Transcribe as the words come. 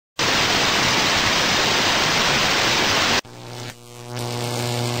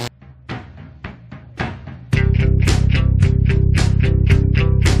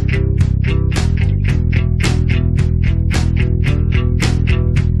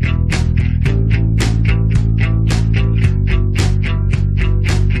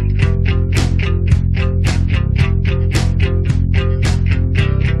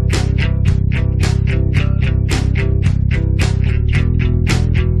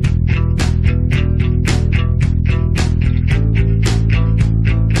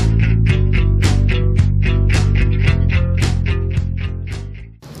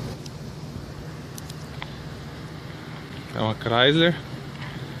Chrysler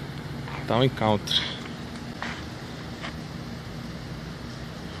Town & Country.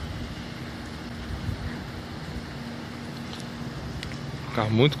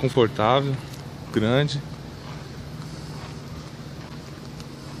 Carro muito confortável, grande.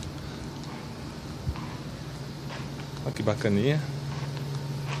 Olha que bacaninha.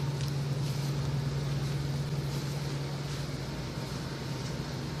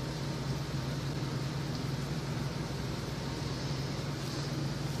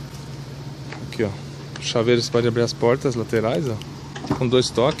 Aqui, ó. O chaveiro você pode abrir as portas laterais, ó, com 2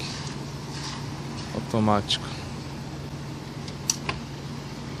 toques. Automático.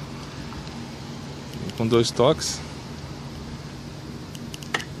 E com 2 toques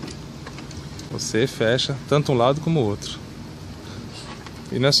você fecha tanto um lado como o outro.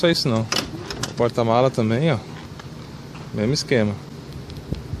 E não é só isso não. O porta-mala também, ó. Mesmo esquema.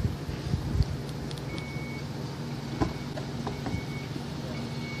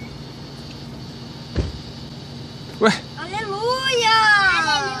 Ué? Aleluia!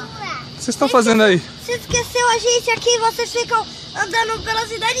 O que vocês estão fazendo aí? Você esqueceu a gente aqui, vocês ficam andando pela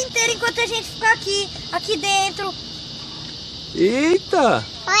cidade inteira enquanto a gente fica aqui dentro. Eita!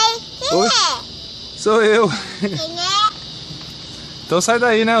 Oi, quem Oi? é? Sou eu. Quem é? Então sai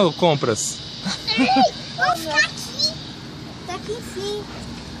daí, né, o compras. Vamos ficar aqui. Tá aqui sim.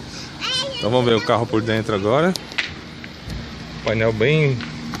 Então vamos ver o carro por dentro agora. Painel bem...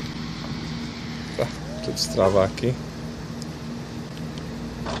 Tá, deixa eu destravar aqui.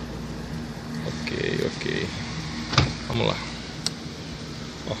 Ok. Vamos lá.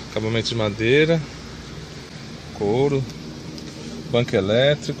 Ó, acabamento de madeira, couro, banco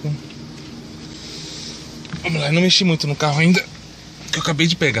elétrico. Vamos lá, eu não mexi muito no carro ainda, que eu acabei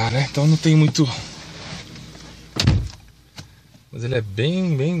de pegar, né? Então não tem muito... Mas ele é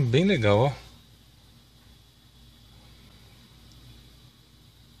bem legal, ó.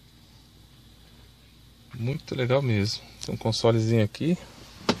 Muito legal mesmo. Tem um consolezinho aqui.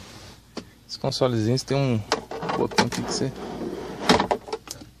 Esse consolezinho tem um botão aqui que você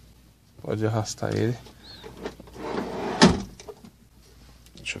pode arrastar ele.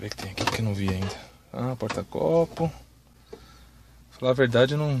 Deixa eu ver o que tem aqui que eu não vi ainda. Ah, porta-copo. Pra falar a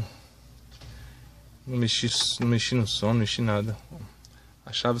verdade, eu não mexi no som, não mexi nada.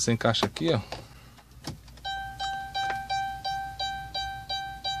 A chave você encaixa aqui, ó.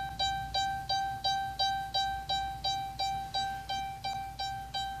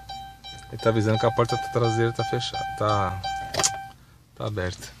 Ele tá avisando que a porta traseira tá fechada, tá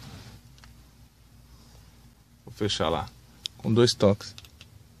aberta. Vou fechar lá com 2 toques.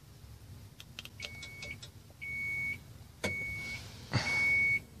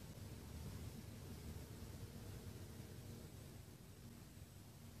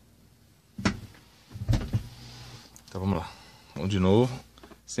 Então vamos lá, vamos de novo,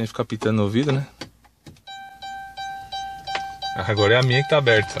 sem ficar pitando no ouvido, né? Agora é a minha que tá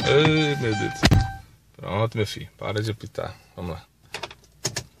aberta. Ai, meu Deus. Pronto, meu filho, para de apitar. Vamos lá.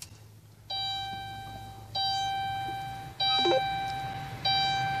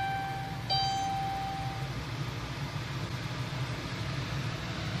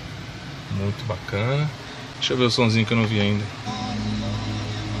 Muito bacana. Deixa eu ver o sonzinho que eu não vi ainda.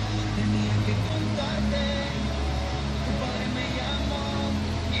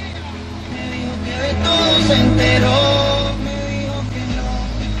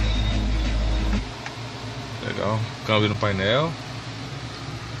 Legal, câmbio no painel.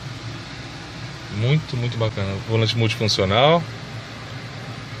 Muito bacana. Volante multifuncional.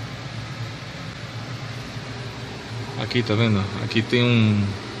 Aqui, tá vendo? Aqui tem um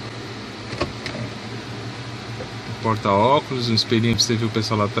porta-óculos, um espelhinho pra você ver o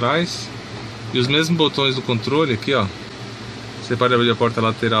pessoal lá atrás. E os mesmos botões do controle aqui, ó. Você pode abrir a porta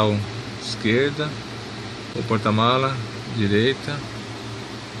lateral esquerda, o porta-mala direita.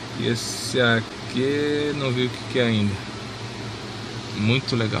 E esse aqui não vi o que é ainda.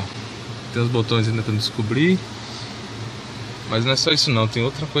 Muito legal. Tem os botões ainda para descobrir. Mas não é só isso não, tem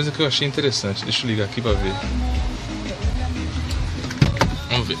outra coisa que eu achei interessante. Deixa eu ligar aqui para ver.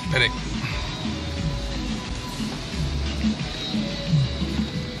 Vamos ver, peraí.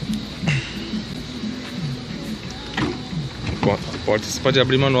 A porta você pode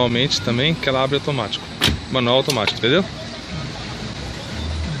abrir manualmente também, que ela abre automático. Manual automático, entendeu?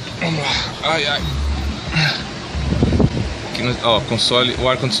 Vamos lá. Ai. Aqui no, ó, console, o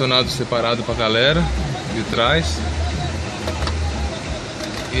ar-condicionado separado pra galera de trás.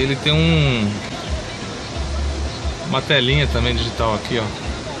 E ele tem uma telinha também digital aqui, ó.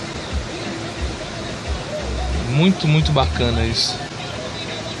 Muito bacana isso.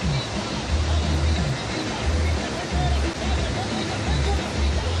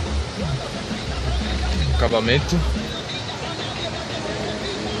 acabamento.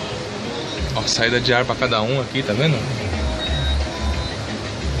 Ó, saída de ar para cada um aqui, tá vendo?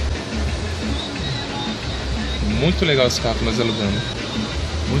 Muito legal esse carro que nós alugamos.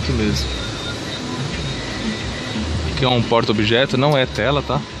 Muito mesmo. Aqui é um porta-objeto, não é tela,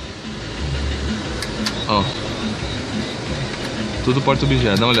 tá? Ó. Tudo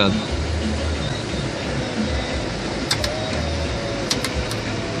porta-objeto, dá uma olhada.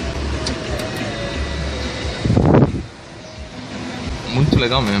 Muito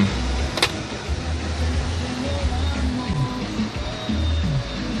legal mesmo.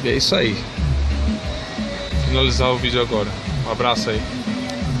 E é isso aí. Finalizar o vídeo agora. Um abraço aí.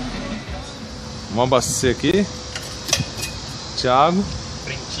 Vamos abastecer aqui. Thiago.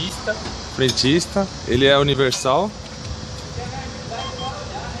 Frentista. Ele é universal.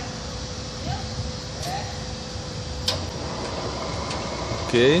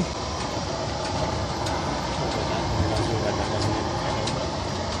 Ok.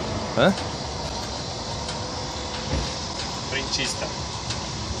 Hã? Frentista.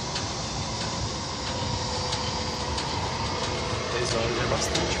 10 horas é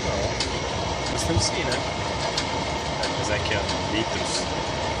bastante, ó. Bastante sim, né? Mas aqui, ó, litros.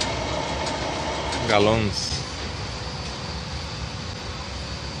 Galões.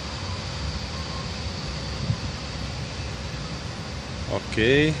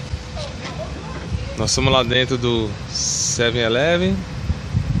 Ok. Nós estamos lá dentro do 7-Eleven.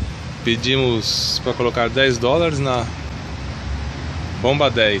 Pedimos para colocar $10 na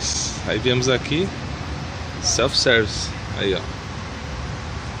bomba 10. Aí viemos aqui, self-service. Aí, ó.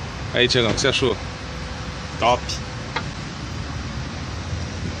 Aí, Tiagão, o que você achou? Top.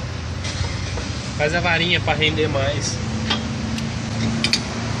 Faz a varinha para render mais.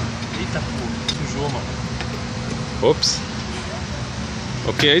 Eita, pô, sujou, mano. Ops.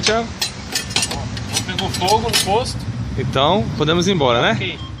 Ok aí, Thiago? Pegou fogo no posto. Então, podemos ir embora, né?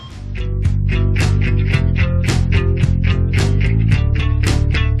 Ok.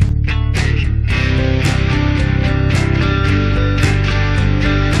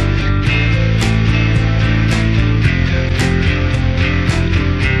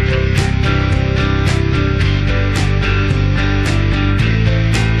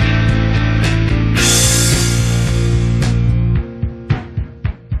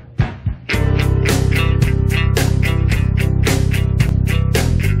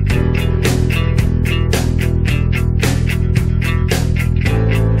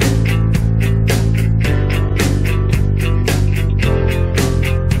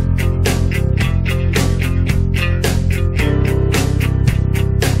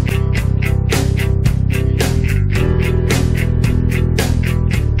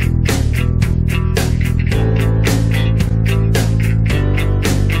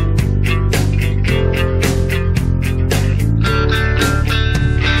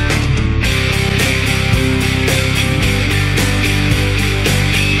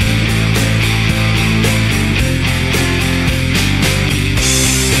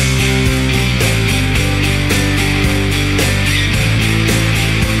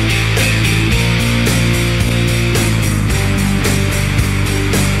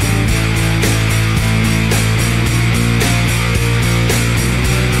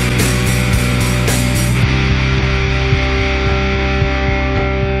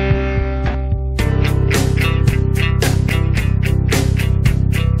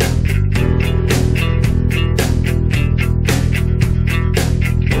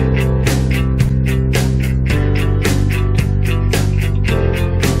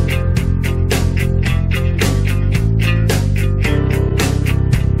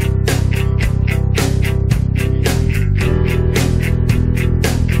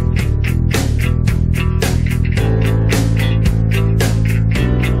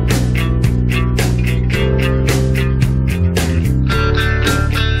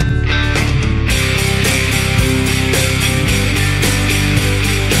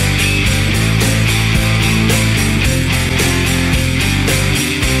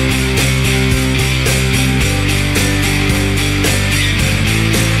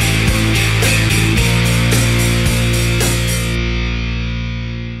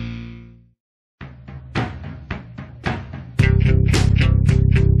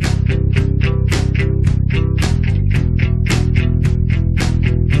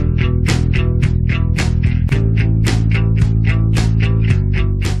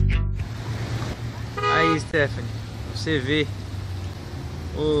 Stephanie, você vê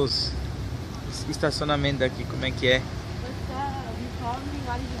os estacionamentos daqui, como é que é?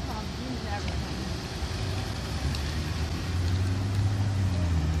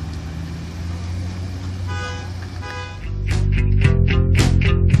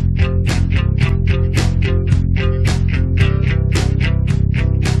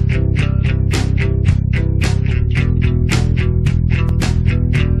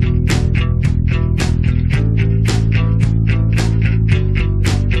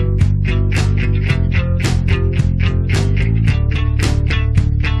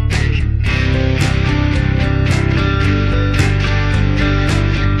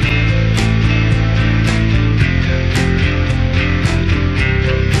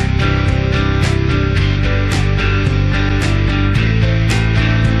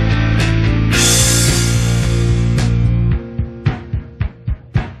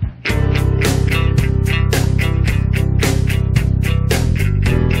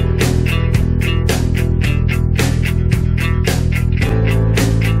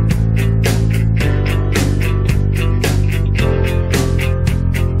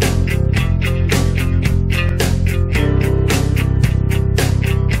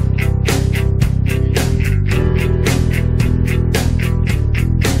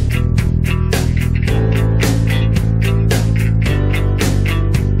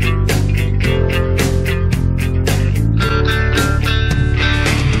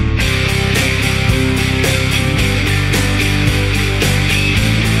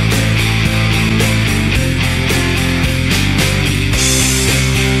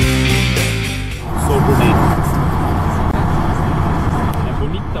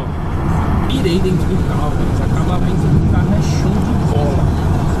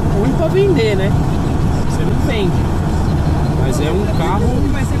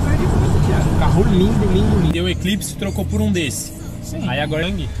 vai ser perto de você, Thiago. Carro lindo, lindo, lindo. Deu Eclipse e trocou por um desse. Sim. Aí agora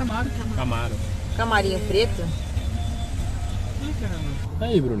é Camaro. Camarinho preto.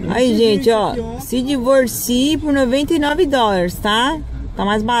 Aí, Bruno. Aí, gente, ó. Se divorcie por $99, tá? Tá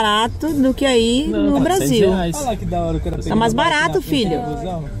mais barato do que aí no Brasil. Olha lá que da hora o cara Tá mais barato, filho.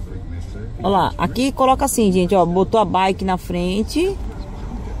 Olha lá, aqui coloca assim, gente, ó. Botou a bike na frente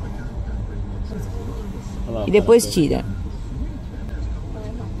Lá, e depois tira.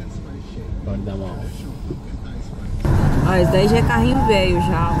 Pode dar uma olhada. Ó, esse daí já é carrinho velho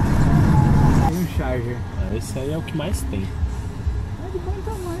já. Tem um Charger. Esse aí é o que mais tem. É de bom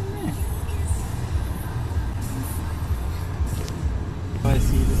tamanho, né? Olha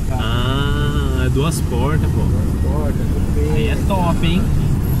esse dos carros. Ah, é 2 portas, pô. Porta, tudo Aí é top, hein?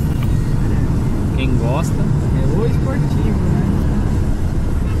 Quem gosta. É o esportivo, né?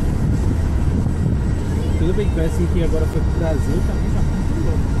 Tudo bem que parece que agora foi pro Brasil também.